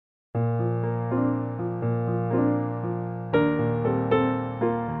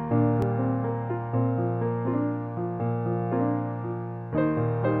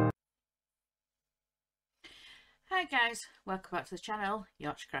guys, welcome back to the channel,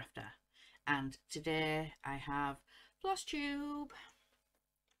 Yorkshire Crafter, and today I have Flosstube.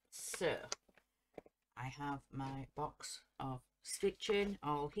 So I have my box of stitching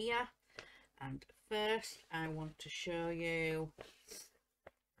all here, and first I want to show you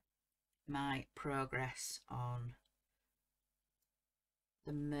my progress on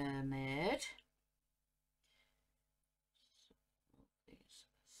the mermaid.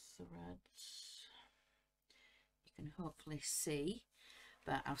 So these threads you can hopefully see,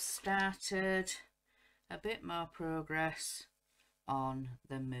 but I've started a bit more progress on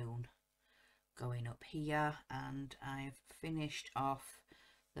the moon going up here, and I've finished off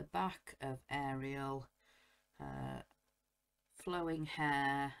the back of Ariel, flowing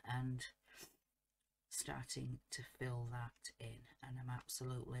hair, and starting to fill that in, and I'm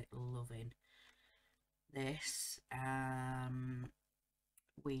absolutely loving this.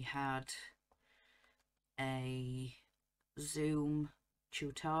 We had a Zoom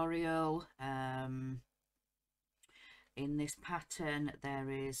tutorial. In this pattern there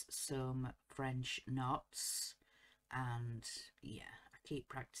is some French knots, and yeah, I keep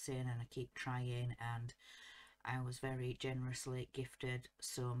practicing and I keep trying, and I was very generously gifted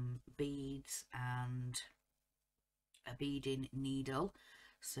some beads and a beading needle.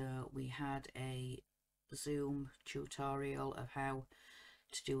 So we had a Zoom tutorial of how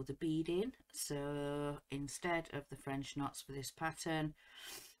to do the beading. So instead of the French knots for this pattern,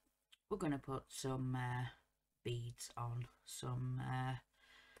 we're going to put some beads on, some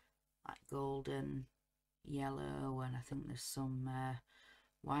like golden yellow, and I think there's some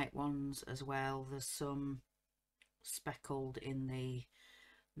white ones as well. There's some speckled in the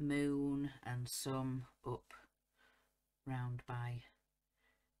moon and some up round by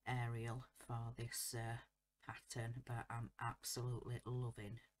Ariel for this pattern, but I'm absolutely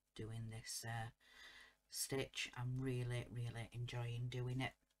loving doing this stitch. I'm really enjoying doing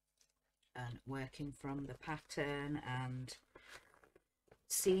it and working from the pattern and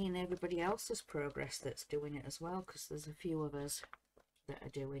seeing everybody else's progress that's doing it as well, because there's a few of us that are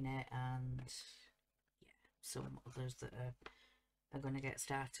doing it, and yeah, some others that are going to get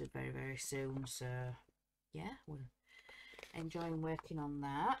started very soon. So yeah, we're enjoying working on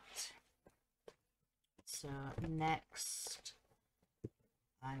that. So next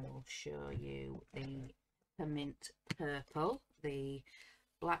I will show you the Pimmint Purple, the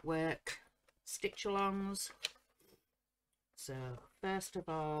blackwork stitch alongs. So first of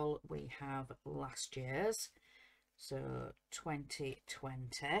all we have last year's, so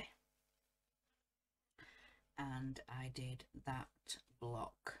 2020, and I did that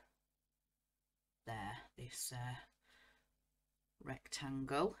block there, this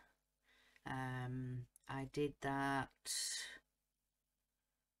rectangle. I did that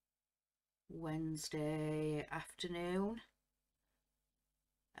Wednesday afternoon.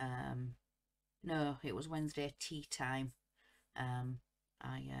 No, it was Wednesday tea time.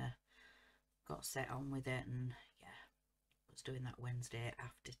 I got set on with it, and yeah, was doing that Wednesday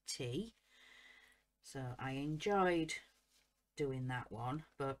after tea. So I enjoyed doing that one,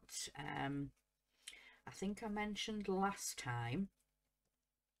 but I think I mentioned last time,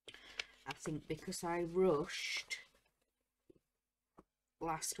 I think because I rushed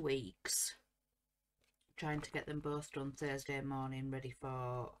last week's, trying to get them both done Thursday morning ready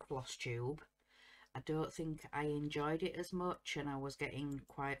for Flosstube, I don't think I enjoyed it as much, and I was getting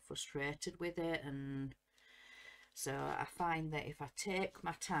quite frustrated with it. And so I find that if I take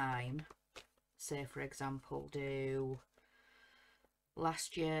my time, say for example do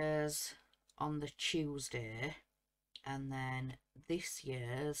last year's on the Tuesday and then this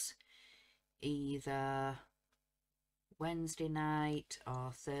year's either Wednesday night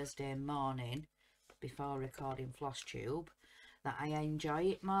or Thursday morning before recording Flosstube, that I enjoy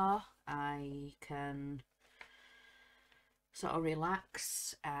it more. I can sort of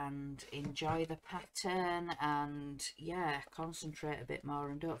relax and enjoy the pattern, and yeah, concentrate a bit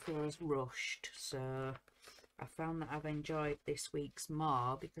more and don't feel as rushed. So I found that I've enjoyed this week's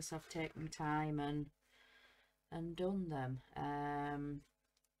more because I've taken time and done them.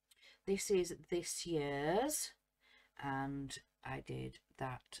 This is this year's, and I did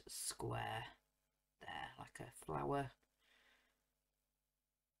that square there, like a flower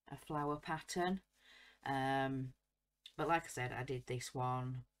pattern. But like I said, I did this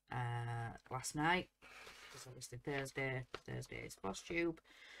one last night, because obviously Thursday is Flosstube.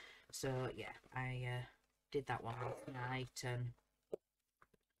 So yeah, I did that one last night, and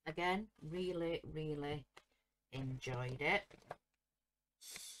again really enjoyed it.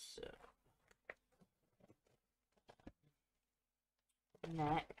 So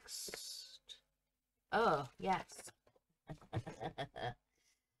next, oh yes, I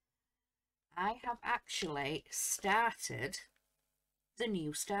have actually started the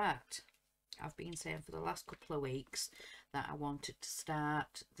new start. I've been saying for the last couple of weeks that I wanted to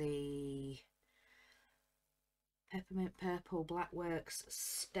start the Peppermint Purple Blackworks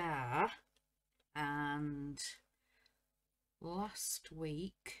Star, and last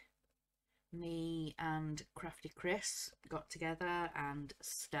week me and Crafty Chris got together and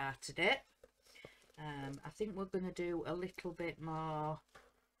started it. I think we're going to do a little bit more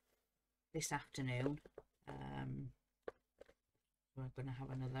this afternoon. We're going to have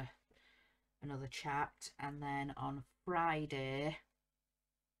another chat, and then on Friday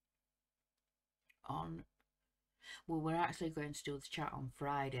we're actually going to do the chat on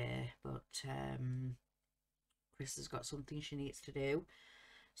Friday, but Chris has got something she needs to do,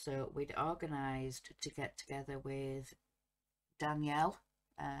 so we'd organised to get together with Danielle,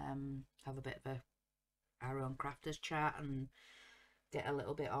 have a bit of our own crafters chat and get a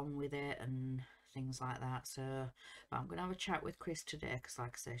little bit on with it and things like that. So but I'm gonna have a chat with Chris today, because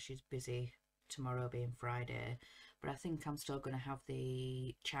like I say, she's busy tomorrow being Friday, but I think I'm still going to have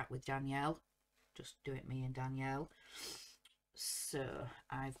the chat with Danielle, just do it me and Danielle. So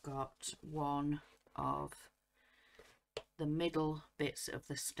I've got one of the middle bits of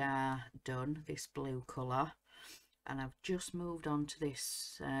the star done, this blue colour, and I've just moved on to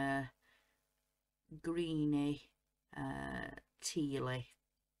this greeny tealy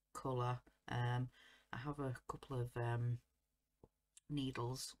colour. I have a couple of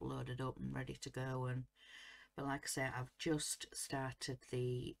needles loaded up and ready to go, and but like I say, I've just started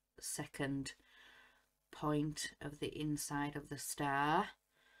the second point of the inside of the star.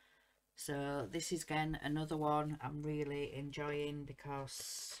 So this is again another one I'm really enjoying,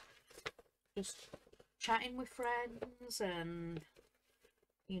 because just chatting with friends, and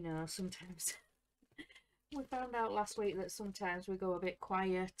you know, sometimes we found out last week that sometimes we go a bit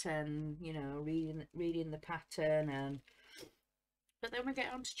quiet and, you know, reading the pattern, and but then we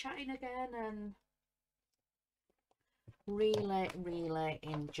get on to chatting again, and really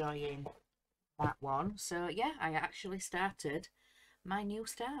enjoying that one. So yeah, I actually started my new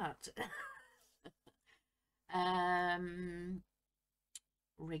start.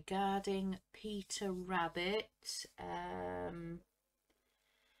 Regarding Peter Rabbit,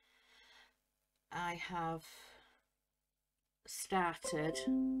 I have started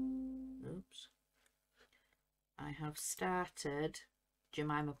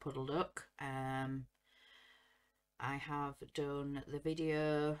Jemima Puddle Duck. I have done the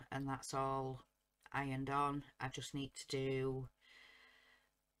video and that's all ironed on. I just need to do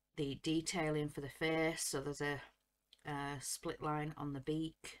the detailing for the face. So there's a split line on the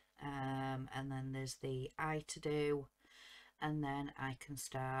beak, and then there's the eye to do, and then I can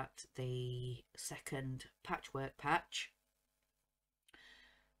start the second patchwork patch,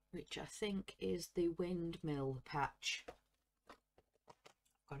 which I think is the windmill patch.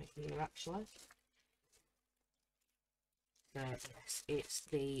 I've got it here actually. So yes, it's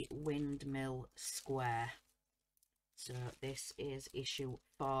the windmill square. So this is issue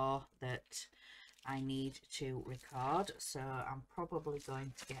 4 that I need to record, so I'm probably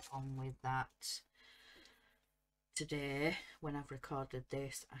going to get on with that today. When I've recorded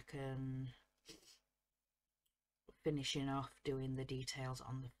this, I can finishing off doing the details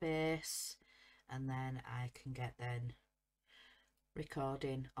on the face, and then I can get then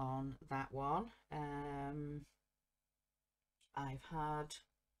recording on that one. I've had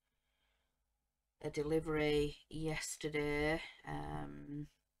a delivery yesterday.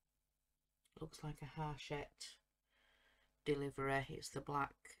 Looks like a Hachette delivery. It's the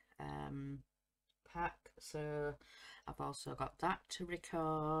black pack, so I've also got that to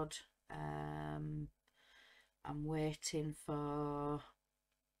record. I'm waiting for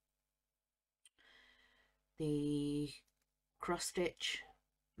the cross stitch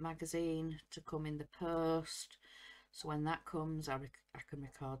magazine to come in the post, so when that comes I can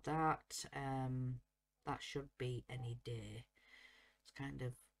record that. That should be any day. It's kind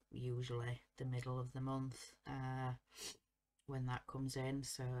of usually the middle of the month when that comes in,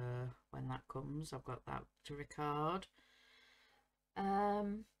 so when that comes I've got that to record.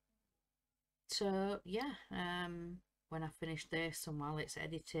 So yeah, when I finish this and while it's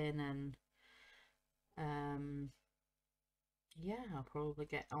editing, and yeah, I'll probably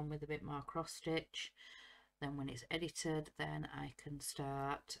get on with a bit more cross stitch. Then when it's edited, then I can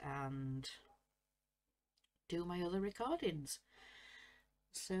start and do my other recordings.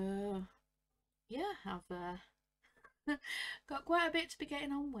 So yeah, I've got quite a bit to be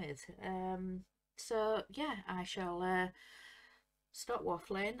getting on with. So yeah, I shall stop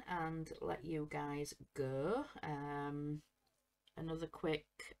waffling and let you guys go. another quick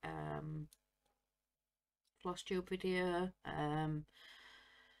Flosstube video.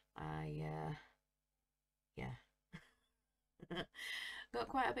 Yeah, got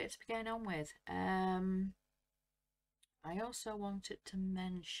quite a bit to be getting on with. I also wanted to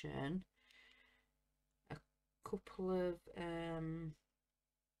mention a couple of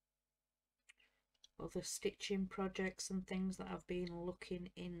other stitching projects and things that I've been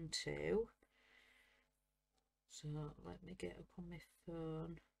looking into. So let me get up on my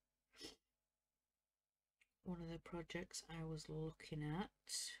phone one of the projects I was looking at.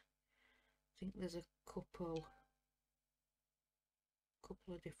 I think there's a couple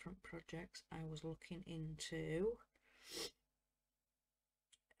of different projects I was looking into.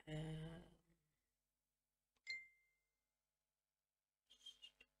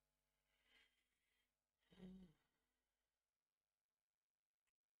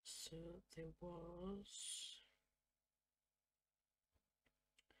 So there was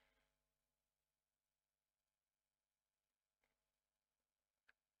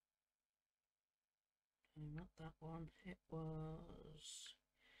not that one, it was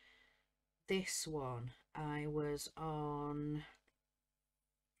this one. I was on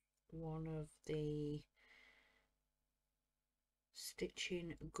one of the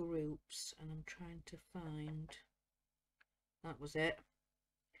stitching groups and I'm trying to find, that was it,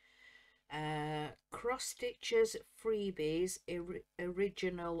 Cross Stitchers Freebies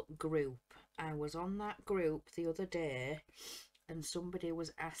original group. I was on that group the other day and somebody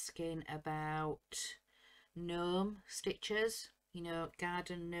was asking about gnome stitchers, you know,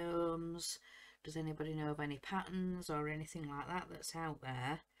 garden gnomes. Does anybody know of any patterns or anything like that that's out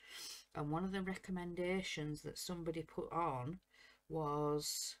there? And one of the recommendations that somebody put on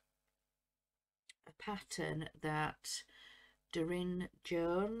was a pattern that Doreen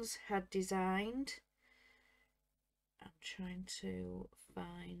Jones had designed. I'm trying to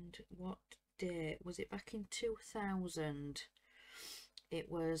find what date was it, back in 2000.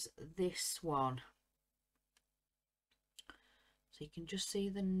 It was this one. So you can just see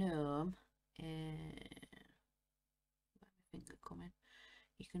the gnome. Finger coming.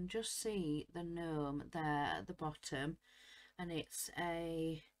 You can just see the gnome there at the bottom, and it's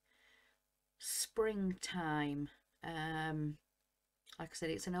a springtime. Like I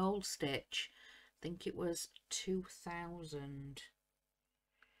said, it's an old stitch. I think it was 2000.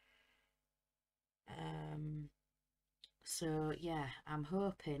 So yeah, I'm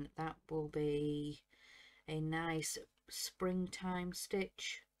hoping that will be a nice springtime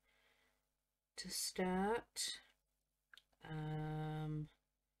stitch to start. And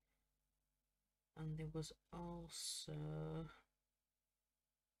there was also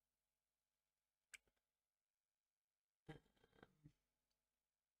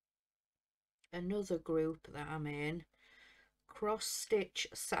another group that I'm in, Cross Stitch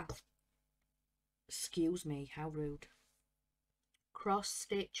South. Excuse me, how rude. Cross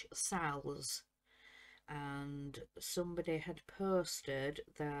Stitch Sal's, and somebody had posted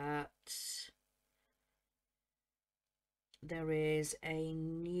that there is a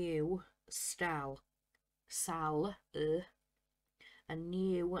new a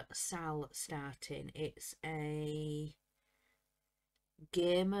new sal starting. It's a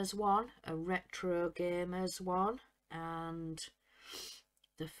gamers one, a retro gamers one, and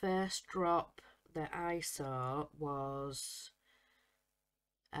the first drop that I saw was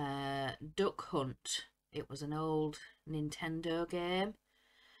Duck Hunt. It was an old Nintendo game,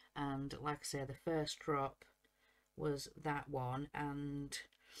 and like I say, the first drop was that one. And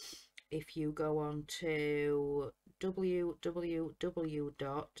if you go on to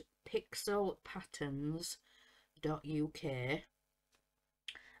www.pixelpatterns.uk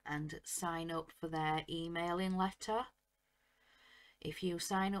and sign up for their emailing letter, if you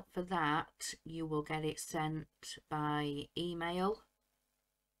sign up for that, you will get it sent by email.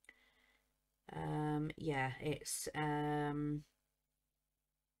 Yeah, it's let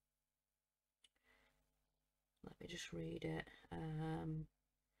me just read it.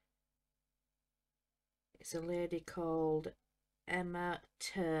 It's a lady called Emma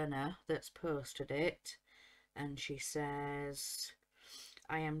Turner that's posted it, and she says,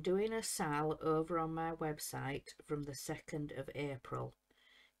 I am doing a sale over on my website from the 2nd of April.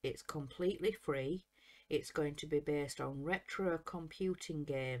 It's completely free. It's going to be based on retro computing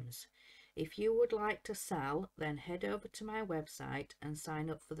games. If you would like to sell, then head over to my website and sign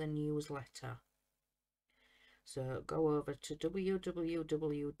up for the newsletter. So go over to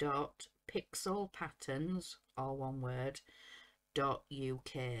www.pixelpatterns, all one word,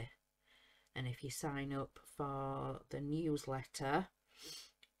 .uk, and if you sign up for the newsletter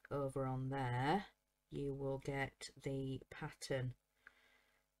over on there, you will get the pattern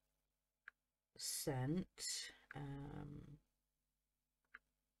sent.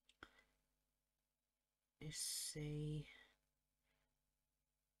 Let's see,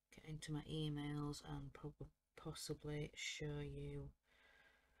 get into my emails and possibly show you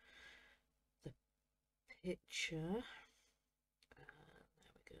the picture. There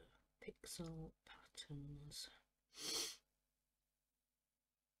we go, pixel patterns.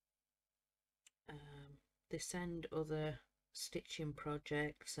 They send other stitching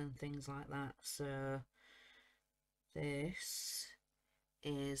projects and things like that, so this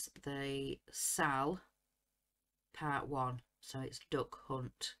is the Sal part 1, so it's Duck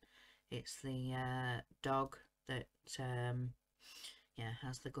Hunt. It's the dog that yeah,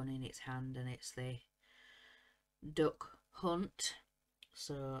 has the gun in its hand, and it's the duck hunt.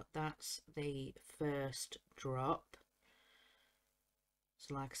 So that's the first drop.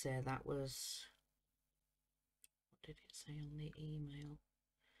 So like I say, that was, what did it say on the email?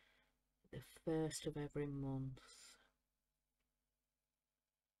 The first of every month.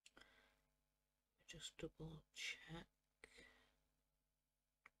 Just double check.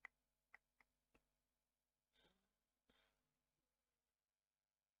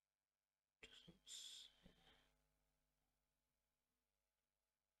 Doesn't say.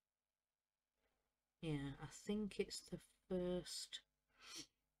 Yeah, I think it's the first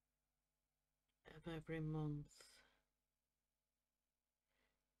of every month.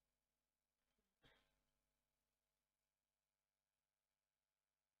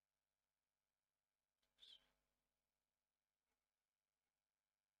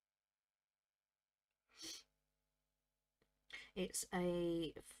 It's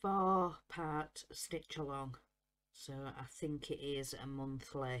a 4-part stitch along, so I think it is a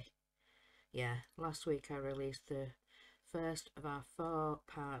monthly. Yeah, last week I released the first of our 4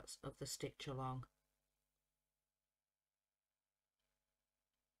 parts of the stitch along.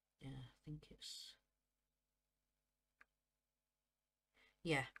 Yeah, I think it's,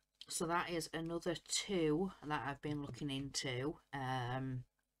 yeah, so that is another 2 that I've been looking into. I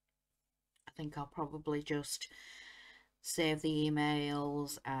think I'll probably just save the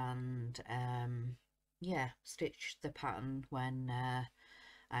emails and yeah, stitch the pattern when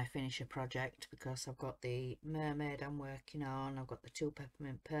I finish a project, because I've got the mermaid I'm working on, I've got the 2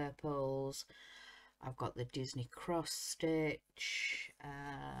 peppermint purples, I've got the Disney cross stitch.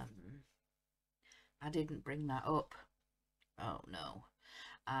 I didn't bring that up. Oh no,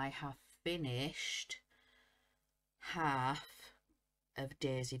 I have finished half of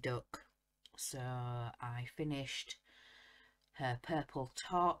Daisy Duck. So I finished her purple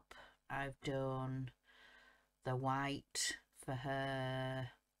top, I've done the white for her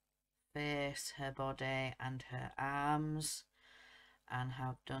face, her body and her arms, and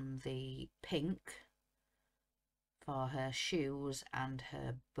have done the pink for her shoes and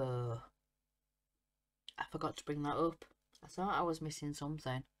her bow. I forgot to bring that up. I thought I was missing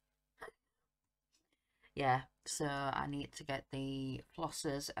something. Yeah, so I need to get the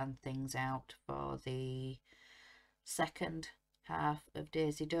flossers and things out for the second half of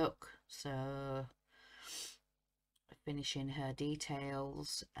Daisy Duck. So finishing her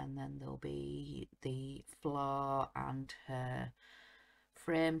details, and then there'll be the floor and her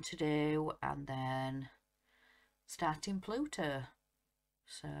frame to do, and then starting Pluto.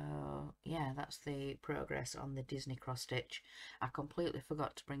 So yeah, that's the progress on the Disney cross stitch. I completely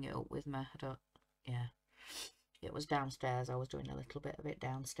forgot to bring it up with me. I don't, yeah, it was downstairs. I was doing a little bit of it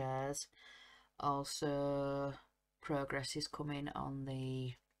downstairs. Also, progress is coming on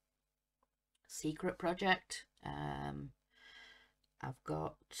the secret project. I've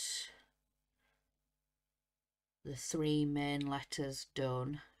got the 3 main letters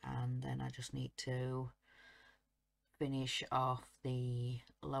done, and then I just need to finish off the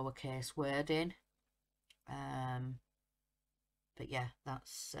lowercase wording. But yeah,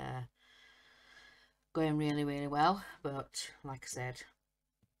 that's going really well. But like I said,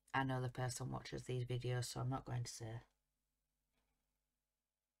 I know the person watches these videos, so I'm not going to say.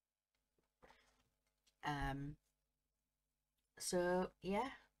 So yeah,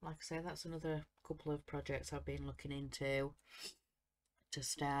 like I say, that's another couple of projects I've been looking into to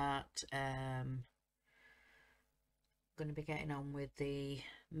start. Going to be getting on with the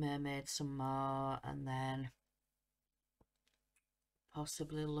mermaid some more, and then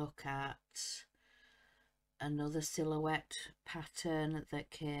possibly look at another silhouette pattern that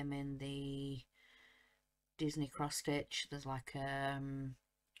came in the Disney cross stitch. There's like a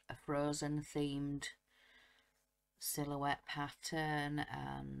Frozen themed silhouette pattern,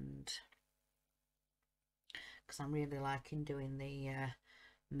 and because I'm really liking doing the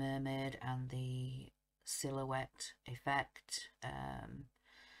mermaid and the silhouette effect.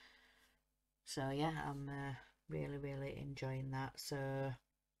 So yeah, I'm really enjoying that. So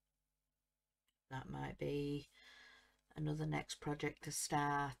that might be another next project to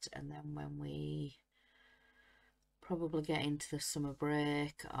start, and then when we probably get into the summer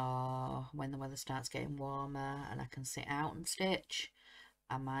break, or when the weather starts getting warmer and I can sit out and stitch,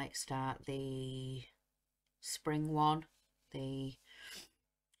 I might start the spring one, the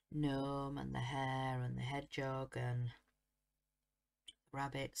gnome and the hare and the hedgehog and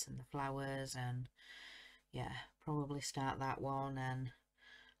rabbits and the flowers, and yeah, probably start that one. And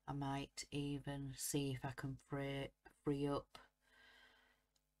I might even see if I can free up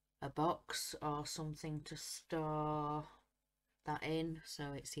a box or something to store that in,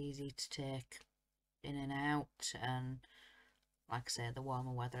 so it's easy to take in and out, and like I say, the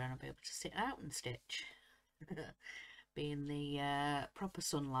warmer weather, and I'll be able to sit out and stitch. Be in the proper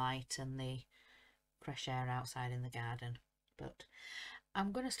sunlight and the fresh air outside in the garden. But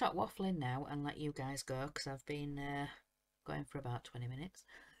I'm going to stop waffling now and let you guys go, because I've been going for about 20 minutes.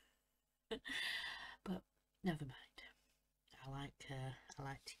 But never mind. I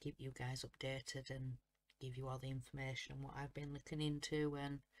like to keep you guys updated and give you all the information on what I've been looking into,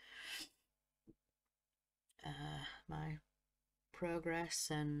 and my progress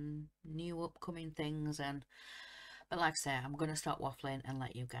and new upcoming things. And but like I say, I'm going to stop waffling and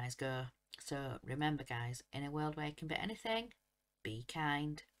let you guys go. So remember guys, in a world where you can be anything, be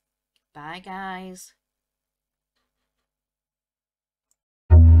kind. Bye guys.